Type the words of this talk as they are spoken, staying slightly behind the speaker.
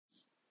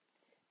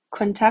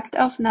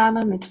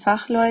Kontaktaufnahme mit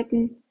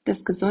Fachleuten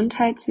des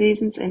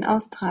Gesundheitswesens in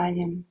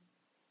Australien.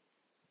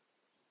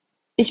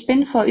 Ich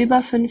bin vor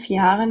über 5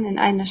 Jahren in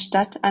eine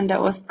Stadt an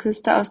der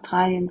Ostküste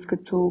Australiens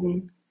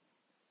gezogen.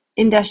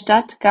 In der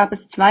Stadt gab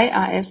es 2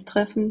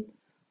 AS-Treffen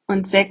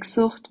und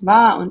Sexsucht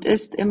war und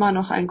ist immer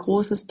noch ein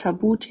großes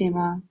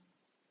Tabuthema.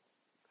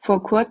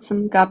 Vor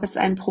kurzem gab es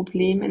ein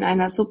Problem in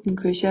einer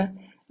Suppenküche,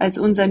 als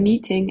unser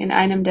Meeting in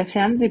einem der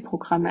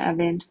Fernsehprogramme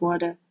erwähnt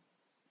wurde.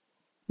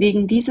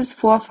 Wegen dieses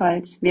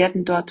Vorfalls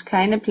werden dort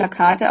keine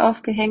Plakate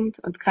aufgehängt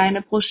und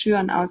keine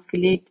Broschüren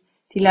ausgelegt,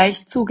 die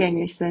leicht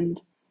zugänglich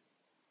sind.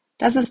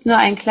 Das ist nur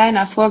ein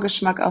kleiner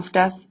Vorgeschmack auf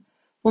das,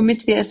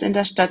 womit wir es in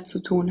der Stadt zu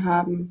tun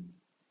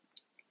haben.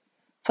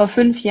 Vor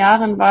 5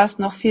 Jahren war es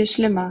noch viel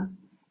schlimmer.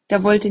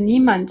 Da wollte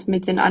niemand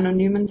mit den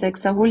anonymen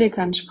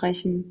Sexaholikern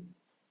sprechen.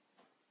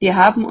 Wir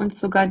haben uns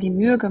sogar die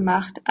Mühe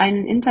gemacht,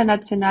 einen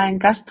internationalen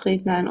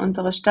Gastredner in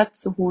unsere Stadt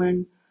zu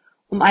holen,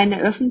 um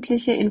eine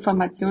öffentliche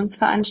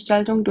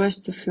Informationsveranstaltung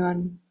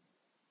durchzuführen.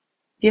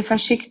 Wir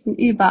verschickten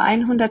über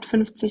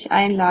 150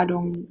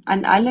 Einladungen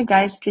an alle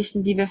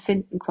Geistlichen, die wir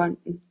finden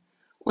konnten,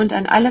 und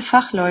an alle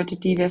Fachleute,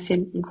 die wir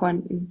finden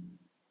konnten.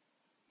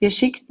 Wir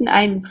schickten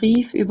einen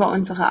Brief über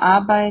unsere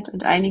Arbeit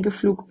und einige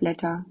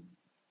Flugblätter.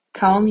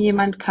 Kaum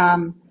jemand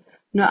kam,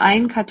 nur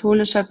ein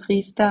katholischer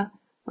Priester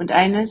und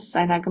eines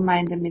seiner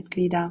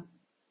Gemeindemitglieder.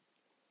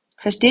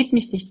 Versteht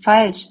mich nicht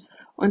falsch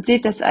und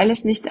seht das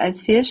alles nicht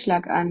als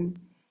Fehlschlag an,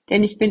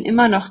 denn ich bin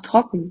immer noch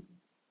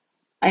trocken.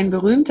 Ein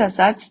berühmter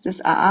Satz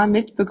des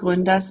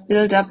AA-Mitbegründers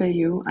Bill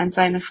W. an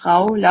seine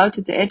Frau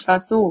lautete etwa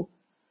so: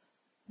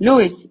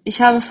 Louis,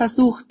 ich habe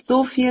versucht,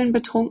 so vielen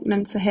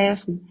Betrunkenen zu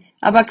helfen,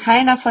 aber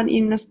keiner von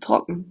ihnen ist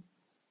trocken.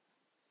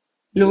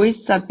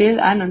 Louis sah Bill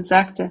an und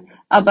sagte: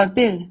 Aber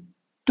Bill,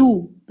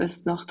 du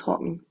bist noch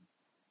trocken.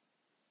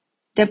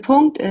 Der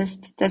Punkt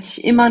ist, dass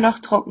ich immer noch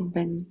trocken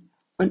bin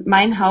und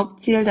mein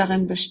Hauptziel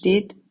darin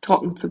besteht,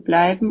 trocken zu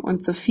bleiben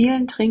und so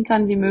vielen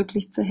Trinkern wie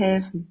möglich zu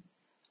helfen.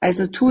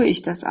 Also tue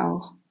ich das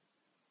auch.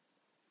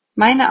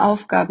 Meine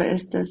Aufgabe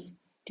ist es,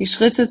 die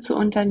Schritte zu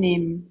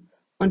unternehmen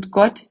und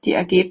Gott die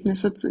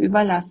Ergebnisse zu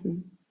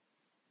überlassen.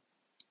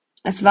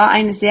 Es war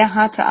eine sehr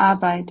harte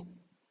Arbeit.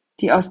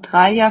 Die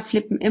Australier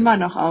flippen immer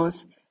noch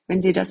aus,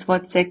 wenn sie das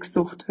Wort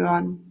Sexsucht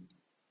hören.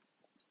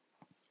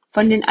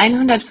 Von den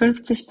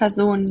 150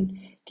 Personen,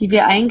 die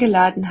wir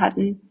eingeladen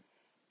hatten,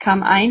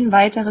 kam ein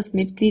weiteres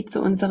Mitglied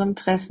zu unserem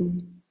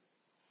Treffen.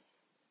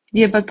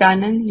 Wir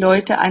begannen,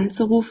 Leute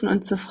anzurufen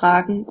und zu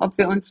fragen, ob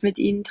wir uns mit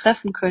ihnen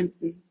treffen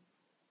könnten.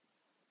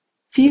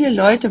 Viele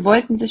Leute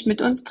wollten sich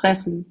mit uns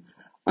treffen,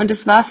 und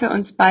es war für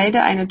uns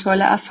beide eine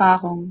tolle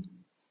Erfahrung.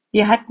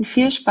 Wir hatten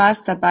viel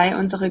Spaß dabei,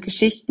 unsere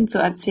Geschichten zu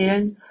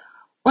erzählen,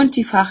 und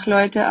die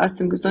Fachleute aus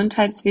dem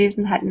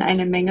Gesundheitswesen hatten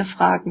eine Menge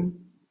Fragen.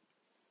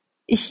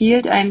 Ich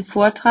hielt einen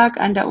Vortrag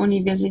an der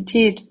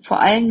Universität vor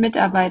allen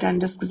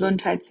Mitarbeitern des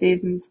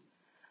Gesundheitswesens,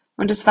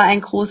 und es war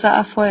ein großer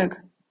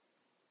Erfolg.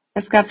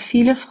 Es gab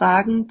viele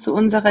Fragen zu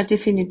unserer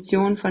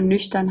Definition von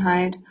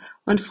Nüchternheit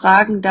und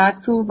Fragen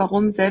dazu,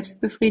 warum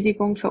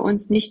Selbstbefriedigung für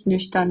uns nicht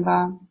nüchtern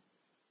war.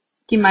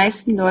 Die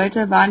meisten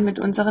Leute waren mit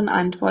unseren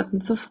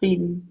Antworten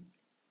zufrieden.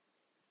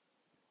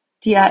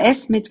 Die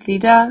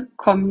AS-Mitglieder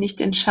kommen nicht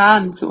in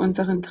Scharen zu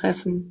unseren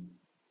Treffen.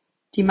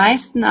 Die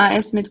meisten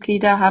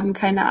AS-Mitglieder haben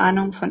keine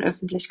Ahnung von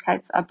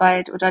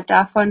Öffentlichkeitsarbeit oder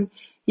davon,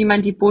 wie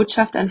man die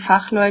Botschaft an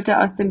Fachleute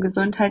aus dem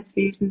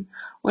Gesundheitswesen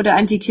oder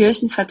an die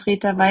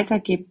Kirchenvertreter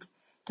weitergibt.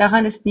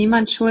 Daran ist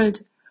niemand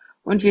schuld,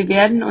 und wir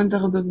werden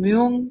unsere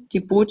Bemühungen, die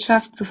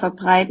Botschaft zu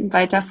verbreiten,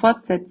 weiter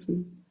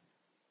fortsetzen.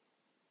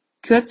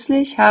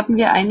 Kürzlich haben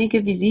wir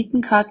einige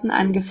Visitenkarten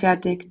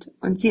angefertigt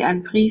und sie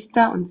an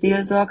Priester und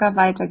Seelsorger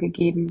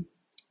weitergegeben.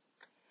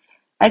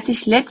 Als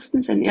ich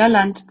letztens in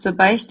Irland zur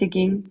Beichte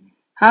ging,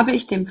 habe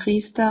ich dem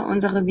Priester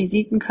unsere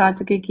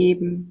Visitenkarte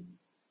gegeben.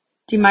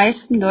 Die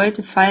meisten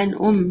Leute fallen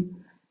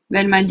um,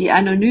 wenn man die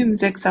anonymen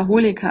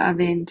Sexaholiker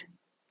erwähnt.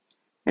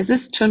 Es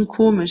ist schon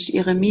komisch,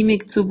 ihre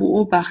Mimik zu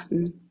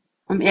beobachten,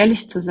 um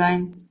ehrlich zu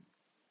sein.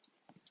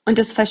 Und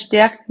es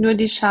verstärkt nur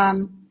die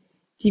Scham,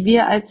 die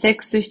wir als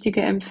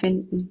Sexsüchtige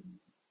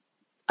empfinden.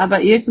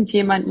 Aber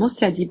irgendjemand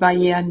muss ja die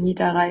Barrieren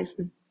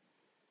niederreißen.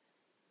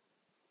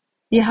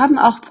 Wir haben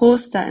auch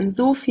Poster in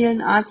so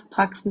vielen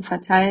Arztpraxen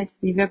verteilt,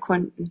 wie wir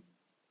konnten.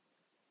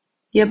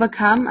 Wir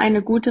bekamen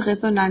eine gute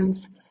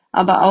Resonanz,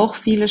 aber auch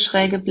viele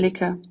schräge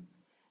Blicke.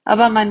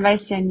 Aber man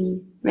weiß ja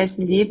nie,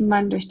 wessen Leben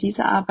man durch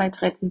diese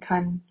Arbeit retten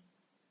kann.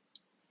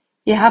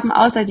 Wir haben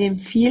außerdem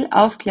viel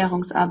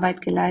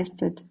Aufklärungsarbeit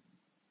geleistet.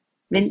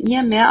 Wenn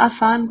ihr mehr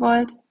erfahren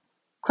wollt,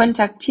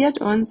 kontaktiert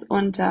uns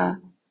unter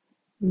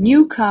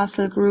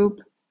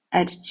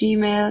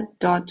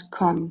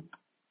newcastlegroup@gmail.com.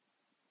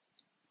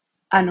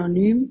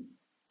 Anonym,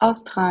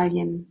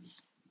 Australien.